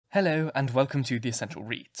Hello and welcome to The Essential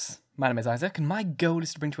Reads. My name is Isaac and my goal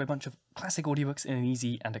is to bring to you a bunch of classic audiobooks in an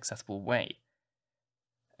easy and accessible way.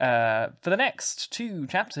 For the next 2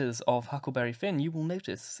 chapters of Huckleberry Finn, you will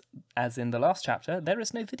notice, as in the last chapter, there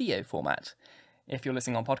is no video format. If you're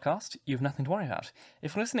listening on podcast, you have nothing to worry about.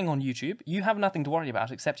 If you're listening on YouTube, you have nothing to worry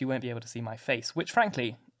about except you won't be able to see my face, which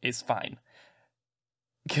frankly is fine.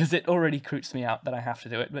 Because it already creeps me out that I have to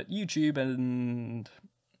do it, but YouTube and...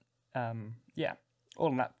 yeah. All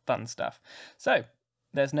of that fun stuff. So,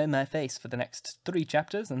 there's no my face for the next 3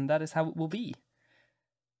 chapters, and that is how it will be.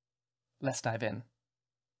 Let's dive in.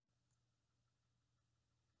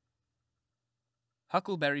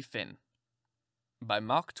 Huckleberry Finn by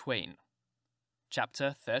Mark Twain.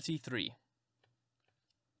 Chapter 33.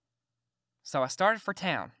 So I started for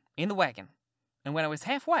town, in the wagon, and when I was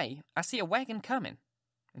halfway, I see a wagon coming.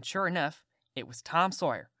 And sure enough, it was Tom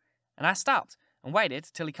Sawyer, and I stopped and waited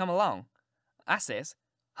till he come along. I says,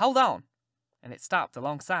 "Hold on," and it stopped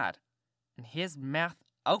alongside, and his mouth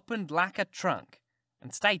opened like a trunk,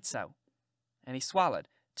 and stayed so, and he swallowed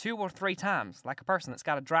 2 or 3 times like a person that's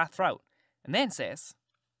got a dry throat, and then says,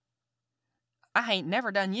 "I ain't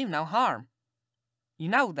never done you no harm. You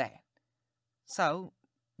know that. So,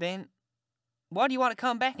 then, what do you want to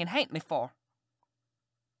come back and hate me for?"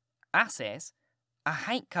 I says, "I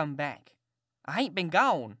hain't come back. I hain't been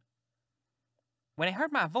gone." When he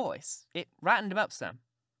heard my voice, it rightened him up some,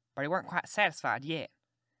 but he weren't quite satisfied yet.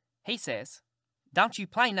 He says, "Don't you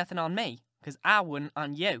play nothing on me, 'cause I wouldn't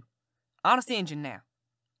on you. Honest Injun now.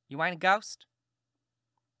 You ain't a ghost?"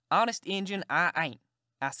 "Honest Injun, I ain't,"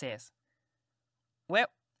 I says.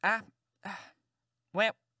 Well, that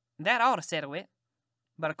ought to settle it.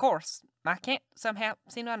 But of course, I can't somehow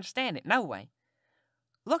seem to understand it, no way.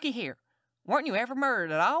 Looky here, weren't you ever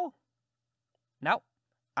murdered at all?" "Nope.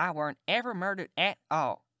 I weren't ever murdered at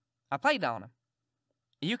all. I played on him.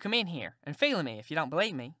 You come in here and feel me if you don't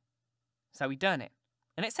believe me." So he done it,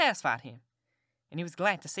 and it satisfied him, and he was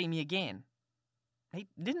glad to see me again. He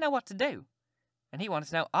didn't know what to do, and he wanted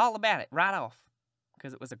to know all about it right off,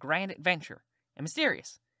 because it was a grand adventure and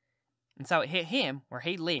mysterious, and so it hit him where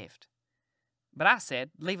he lived. But I said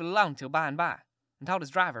leave it alone till by and by, and told his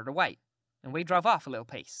driver to wait, and we drove off a little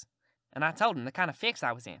piece, and I told him the kind of fix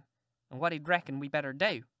I was in, and what he'd reckon we better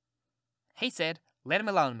do. He said, let him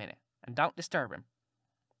alone a minute, and don't disturb him.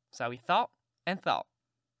 So he thought, and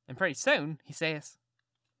pretty soon he says,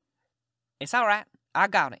 "It's all right, I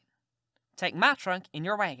got it. Take my trunk in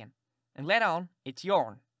your wagon, and let on it's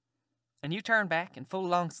yourn. And you turn back and fool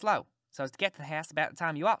along slow, so as to get to the house about the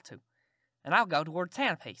time you ought to, and I'll go toward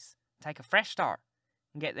town a piece, and take a fresh start,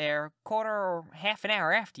 and get there a quarter or half an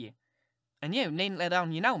hour after you, and you needn't let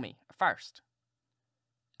on you know me first."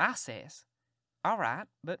 I says, "All right,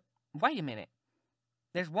 but wait a minute.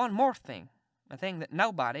 There's one more thing, a thing that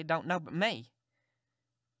nobody don't know but me.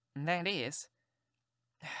 And that is,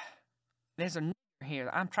 there's a nigger here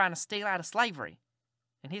that I'm trying to steal out of slavery,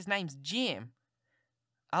 and his name's Jim.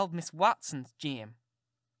 Old Miss Watson's Jim."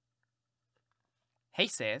 He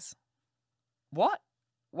says, "What?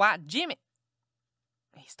 Why, Jimmy—"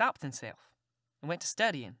 He stopped himself and went to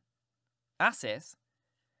studying. I says,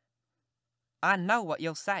 "I know what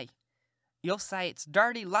you'll say. You'll say it's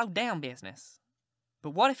dirty, low-down business. But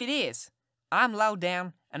what if it is? I'm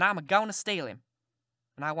low-down, and I'm a-goin' to steal him.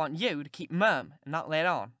 And I want you to keep mum and not let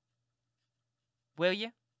on. Will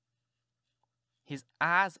you?" His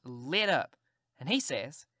eyes lit up, and he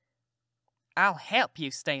says, "I'll help you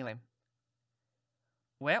steal him."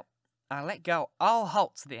 Well, I let go all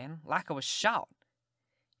holts then, like I was shot.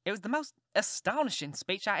 It was the most astonishing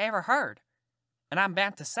speech I ever heard, and I'm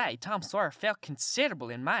bound to say Tom Sawyer fell considerable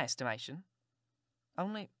in my estimation.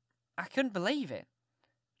 Only, I couldn't believe it.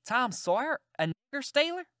 Tom Sawyer, a nigger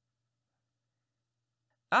stealer?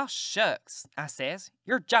 "Oh, shucks," I says,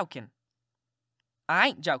 "you're joking." "I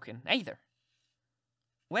ain't joking, either."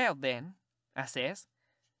 "Well, then," I says,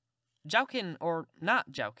 "joking or not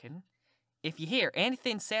joking, if you hear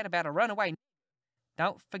anything said about a runaway nigger,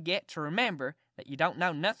 don't forget to remember that you don't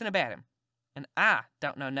know nothing about him, and I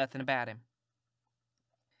don't know nothing about him."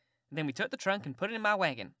 Then we took the trunk and put it in my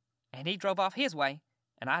wagon, and he drove off his way,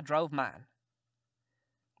 and I drove mine.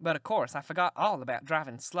 But of course I forgot all about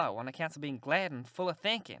driving slow on account of being glad and full of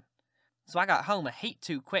thinking, so I got home a heap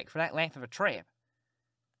too quick for that length of a trip.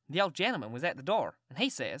 The old gentleman was at the door, and he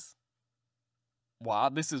says, "Why,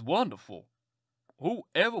 this is wonderful. Who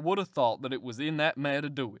ever would have thought that it was in that mare to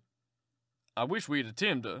do it? I wish we'd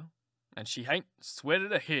attended her, and she hain't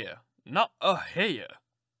sweated a hair, not a hair.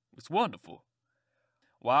 It's wonderful.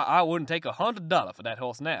 Why, I wouldn't take $100 for that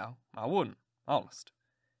horse now, I wouldn't, honest.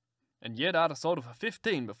 And yet I'd a sold her for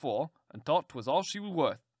 $15 before, and thought 'twas all she was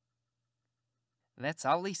worth. That's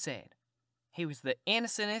all he said. He was the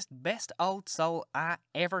innocentest, best old soul I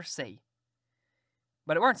ever see.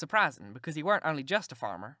 But it weren't surprising, because he weren't only just a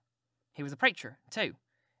farmer. He was a preacher, too,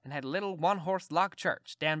 and had a little one-horse log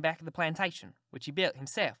church down back of the plantation, which he built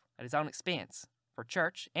himself at his own expense, for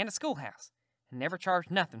church and a schoolhouse, and never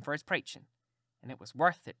charged nothing for his preaching, and it was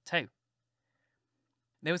worth it, too.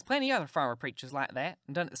 There was plenty other farmer preachers like that,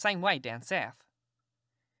 and done it the same way down south.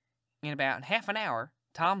 In about half an hour,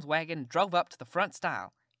 Tom's wagon drove up to the front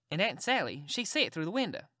stile, and Aunt Sally, she see it through the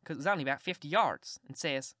window, 'cause it was only about 50 yards, and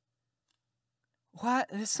says, "Why,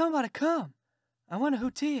 there's somebody come. I wonder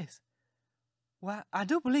who 'tis. Why, I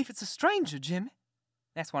do believe it's a stranger, Jimmy."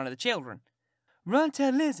 That's one of the children. "Run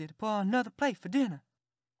tell Lizzie to put on another plate for dinner."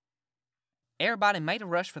 Everybody made a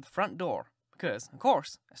rush for the front door, because, of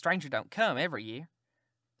course, a stranger don't come every year,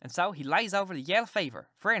 and so he lays over the yellow fever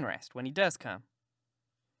for interest when he does come.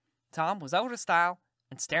 Tom was over the stile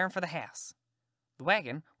and staring for the house. The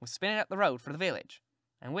wagon was spinning up the road for the village,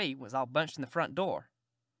 and we was all bunched in the front door.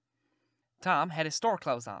 Tom had his store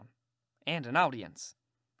clothes on, and an audience,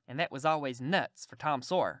 and that was always nuts for Tom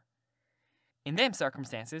Sawyer. In them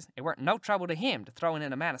circumstances, it weren't no trouble to him to throw in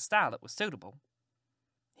an amount of style that was suitable.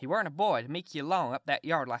 He weren't a boy to meek you along up that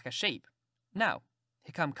yard like a sheep. No,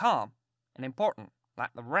 he come calm and important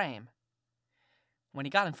like the ram. When he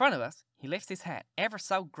got in front of us, he lifts his hat ever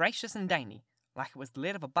so gracious and dainty, like it was the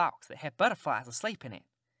lid of a box that had butterflies asleep in it,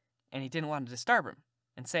 and he didn't want to disturb him,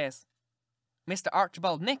 and says, "Mr.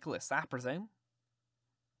 Archibald Nicholas, I presume?"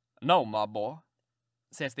 "No, my boy,"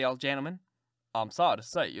 says the old gentleman. "I'm sorry to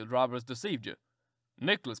say your driver has deceived you.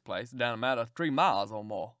 Nicholas' place is down a matter of 3 miles or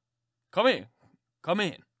more. Come in, come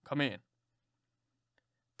in, come in."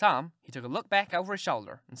 Tom, he took a look back over his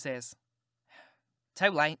shoulder and says, "Too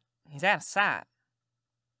late. He's out of sight."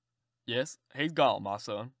 "Yes, he's gone, my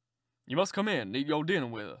son. You must come in and eat your dinner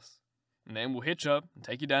with us, and then we'll hitch up and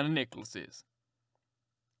take you down to Nicholas's."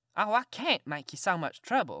 "Oh, I can't make you so much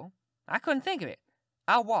trouble. I couldn't think of it.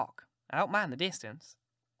 I'll walk. I don't mind the distance."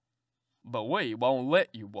 "But we won't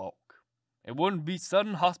let you walk. It wouldn't be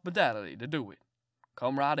sudden hospitality to do it.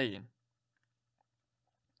 Come right in."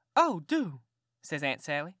 "Oh, do," says Aunt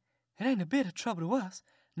Sally. "It ain't a bit of trouble to us,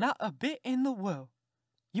 not a bit in the world.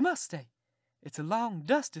 You must stay. It's a long,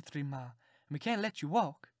 dusty 3 mile, and we can't let you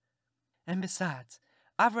walk. And besides,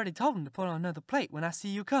 I've already told him to put on another plate when I see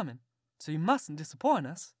you coming, so you mustn't disappoint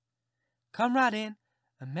us. Come right in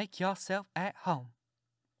and make yourself at home."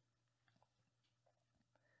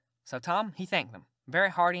 So Tom, he thanked them,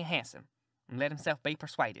 very hearty and handsome, and let himself be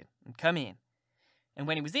persuaded, and come in. And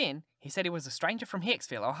when he was in, he said he was a stranger from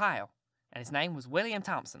Hicksville, Ohio, and his name was William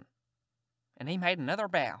Thompson. And he made another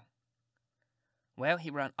bow. Well,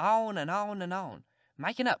 he run on and on and on,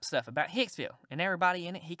 making up stuff about Hicksville and everybody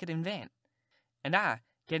in it he could invent. And I,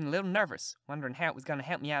 getting a little nervous, wondering how it was going to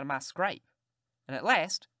help me out of my scrape. And at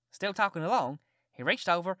last, still talking along, he reached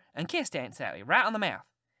over and kissed Aunt Sally right on the mouth,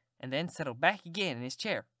 and then settled back again in his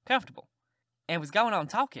chair, comfortable, and was going on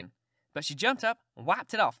talking, but she jumped up and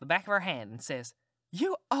wiped it off the back of her hand and says,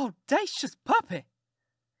 "You audacious puppy!"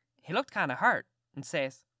 He looked kind of hurt and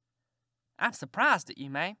says, "I'm surprised at you,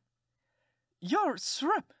 ma'am." "You're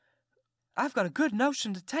shrimp. I've got a good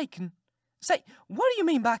notion to take and... Say, what do you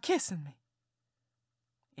mean by kissing me?"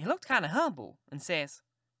 He looked kind of humble and says,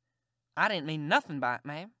 "I didn't mean nothing by it,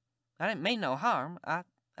 ma'am. I didn't mean no harm. I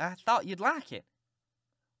thought you'd like it."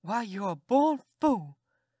 "Why, you're a born fool."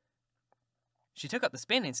 She took up the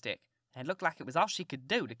spinning stick, and it looked like it was all she could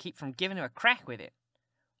do to keep from giving him a crack with it.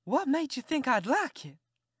 "What made you think I'd like it?"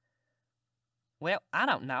 "Well, I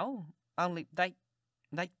don't know. Only they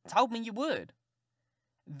told me you would."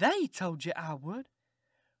 "They told you I would?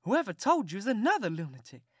 Whoever told you is another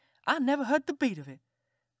lunatic. I never heard the beat of it.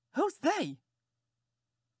 Who's they?"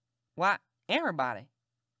 "Why, everybody.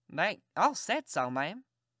 They all said so, ma'am."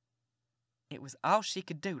 It was all she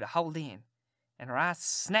could do to hold in, and her eyes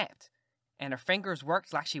snapped, and her fingers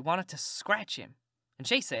worked like she wanted to scratch him. And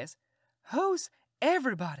she says, "Who's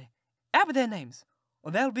everybody? Out with their names,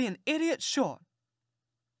 or they'll be an idiot short."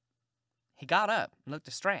 He got up and looked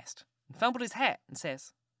distressed, and fumbled his hat, and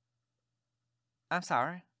says, "I'm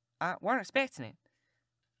sorry. I weren't expecting it.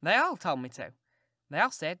 They all told me to. They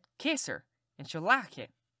all said, 'Kiss her, and she'll like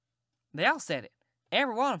it.' They all said it,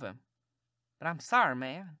 every one of 'em. But I'm sorry,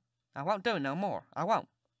 ma'am. I won't do it no more. I won't.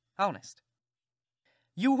 Honest."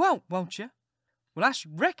 "You won't you? Well, I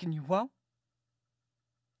should reckon you won't."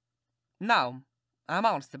 "No, I'm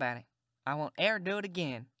honest about it. I won't e'er do it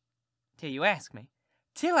again. Till you ask me."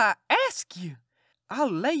 "Till I ask you?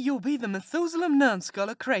 I'll lay you'll be the Methuselah numbskull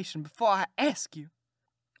of creation before I ask you.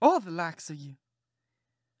 Or the likes of you."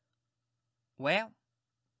 "Well,"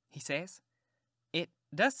 he says,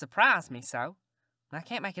 does surprise me so. I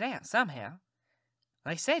can't make it out somehow.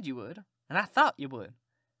 They said you would, and I thought you would.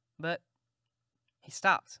 But he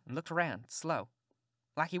stopped and looked around, slow,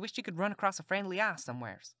 like he wished he could run across a friendly eye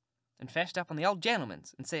somewheres, and fetched up on the old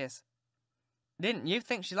gentleman's and says, "Didn't you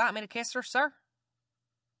think she'd like me to kiss her, sir?"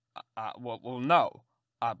 Well, no.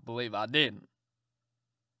 I believe I didn't.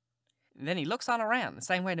 And then he looks on around the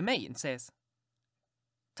same way to me and says,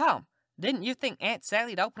 "Tom, didn't you think Aunt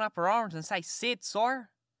Sally'd open up her arms and say Sid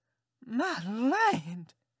Sawyer?" "My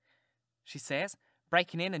land," she says,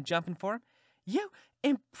 breaking in and jumping for him. "You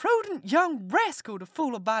imprudent young rascal to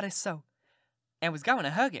fool a body so," and was going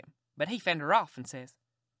to hug him, but he fended her off and says,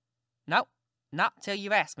 "Nope, not till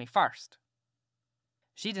you've asked me first."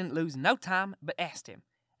 She didn't lose no time but asked him,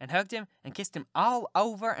 and hugged him and kissed him all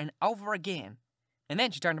over and over again, and then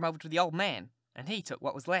she turned him over to the old man, and he took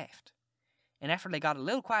what was left. And after they got a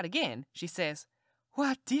little quiet again, she says,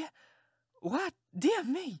 why, dear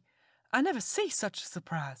me, I never see such a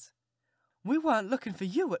surprise. We weren't looking for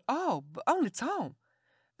you at all, but only Tom.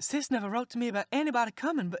 Sis never wrote to me about anybody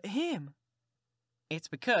coming but him." "It's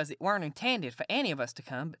because it weren't intended for any of us to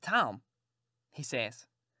come but Tom," he says.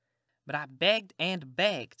 "But I begged and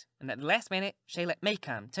begged, and at the last minute she let me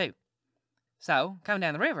come, too. So, coming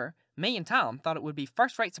down the river, me and Tom thought it would be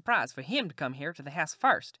first-rate surprise for him to come here to the house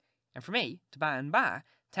first, and for me to by and by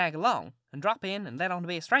tag along and drop in and let on to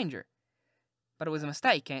be a stranger. But it was a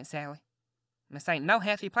mistake, Aunt Sally. This ain't no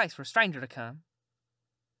healthy place for a stranger to come."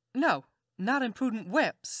 "No, not imprudent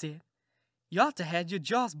whelps, Sid. You ought to had your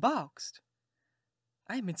jaws boxed.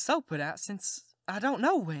 I ain't been so put out since I don't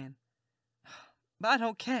know when. But I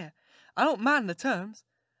don't care. I don't mind the terms.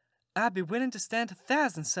 I'd be willing to stand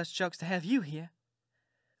 1,000 such jokes to have you here.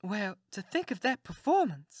 Well, to think of that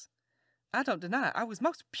performance! I don't deny I was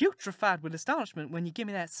most putrefied with astonishment when you give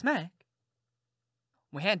me that smack."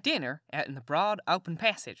 We had dinner out in the broad, open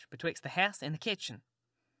passage betwixt the house and the kitchen,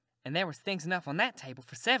 and there was things enough on that table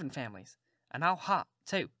for 7 families, and all hot,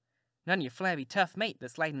 too. None of your flabby, tough meat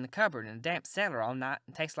that's laid in the cupboard in a damp cellar all night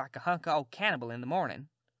and tastes like a hunk of old cannibal in the morning.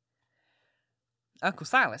 Uncle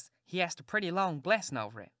Sylus, he asked a pretty long blessing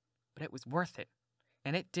over it, but it was worth it,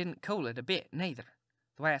 and it didn't cool it a bit, neither,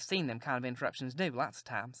 the way I've seen them kind of interruptions do lots of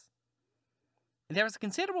times. There was a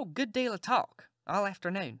considerable good deal of talk all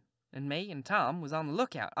afternoon, and me and Tom was on the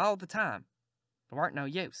lookout all the time. There warn't no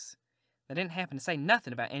use. They didn't happen to say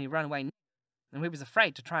nothing about any runaway, and we was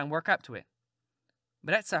afraid to try and work up to it.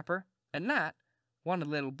 But at supper, at night, one of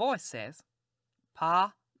the little boys says,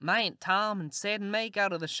 "Pa, mayn't Tom and Sid and me go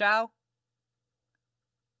to the show?"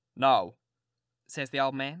 "No," says the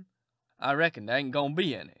old man. "I reckon there ain't gonna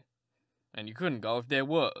be any. And you couldn't go if there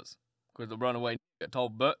was, 'cause the runaway nigger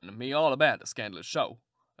told Burton and me all about the scandalous show,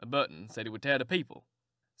 and Burton said he would tell the people.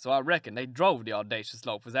 So I reckon they drove the audacious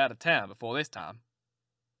loafers out of town before this time."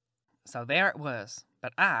 So there it was,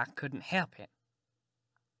 but I couldn't help it.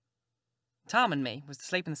 Tom and me was to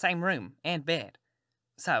sleep in the same room and bed.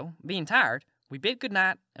 So, being tired, we bid good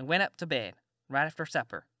night and went up to bed, right after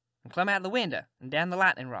supper, and clumb out of the window and down the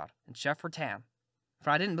lightning rod and shoved for town. For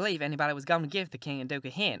I didn't believe anybody was going to give the King and Duke a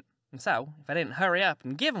hint, and so, if I didn't hurry up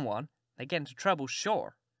and give 'em one, they'd get into trouble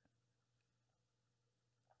sure.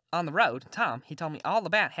 On the road, Tom, he told me all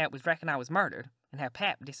about how it was reckoned I was murdered, and how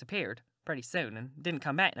Pap disappeared pretty soon and didn't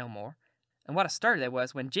come back no more, and what a stir there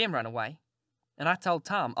was when Jim run away. And I told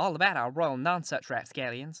Tom all about our royal non-such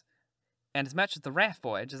rapscallions, and as much of the raft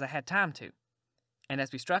voyage as I had time to. And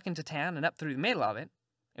as we struck into town and up through the middle of it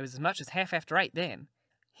was as much as half after 8 then,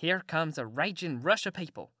 here comes a raging rush of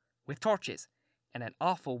people, with torches, and an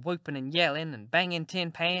awful whooping and yelling and banging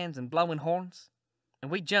tin pans and blowing horns, and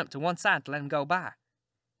we jumped to one side to let 'em go by.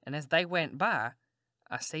 And as they went by,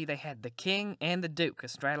 I see they had the King and the Duke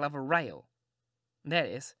astraddle of a rail. That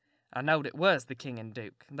is, I knowed it was the King and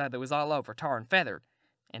Duke, though they was all over tar and feathered,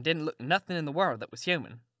 and didn't look nothing in the world that was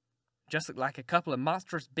human. Just looked like a couple of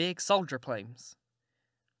monstrous big soldier plumes.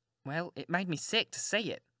 Well, it made me sick to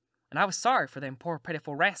see it, and I was sorry for them poor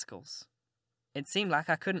pitiful rascals. It seemed like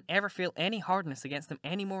I couldn't ever feel any hardness against them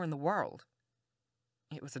any more in the world.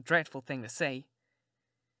 It was a dreadful thing to see.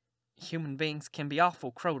 Human beings can be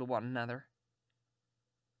awful cruel to one another.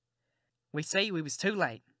 We see we was too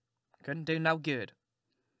late. Couldn't do no good.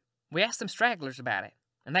 We asked some stragglers about it,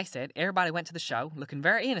 and they said everybody went to the show looking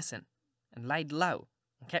very innocent, and laid low,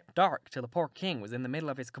 and kept dark till the poor king was in the middle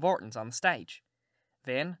of his cavortings on the stage.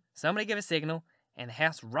 Then somebody give a signal, and the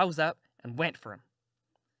house rose up and went for him.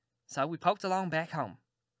 So we poked along back home,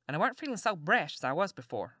 and I weren't feeling so brash as I was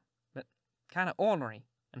before, but kind of ornery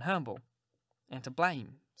and humble, and to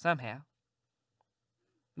blame, somehow.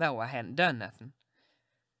 Though I hadn't done nothing.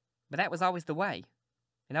 But that was always the way.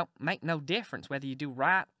 It don't make no difference whether you do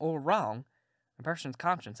right or wrong. A person's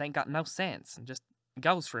conscience ain't got no sense and just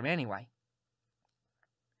goes for him anyway.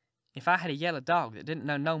 If I had a yellow dog that didn't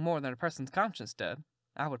know no more than a person's conscience did,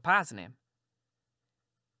 I would poison him.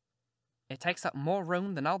 It takes up more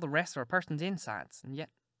room than all the rest of a person's insides, and yet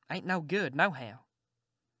ain't no good nohow.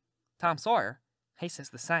 Tom Sawyer, he says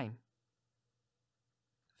the same.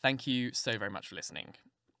 Thank you so very much for listening.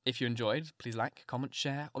 If you enjoyed, please like, comment,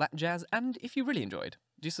 share, all that jazz, and if you really enjoyed,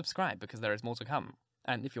 do subscribe because there is more to come.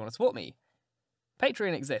 And if you want to support me,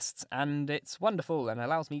 Patreon exists, and it's wonderful and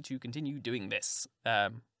allows me to continue doing this,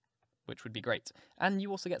 which would be great. And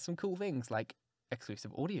you also get some cool things like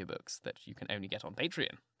exclusive audiobooks that you can only get on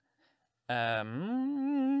Patreon.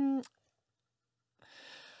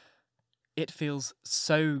 It feels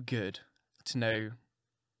so good to know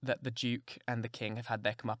that the Duke and the King have had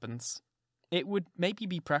their comeuppance. It would maybe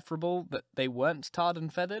be preferable that they weren't tarred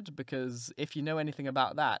and feathered, because if you know anything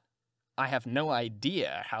about that, I have no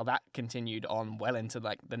idea how that continued on well into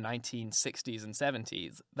like the 1960s and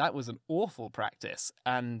 70s. That was an awful practice,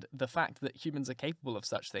 and the fact that humans are capable of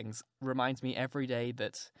such things reminds me every day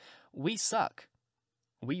that we suck.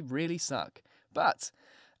 We really suck. But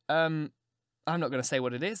I'm not going to say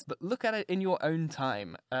what it is, but look at it in your own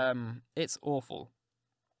time. It's awful.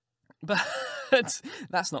 But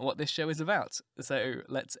that's not what this show is about. So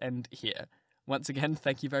let's end here. Once again,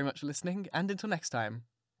 thank you very much for listening, and until next time,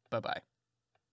 bye-bye.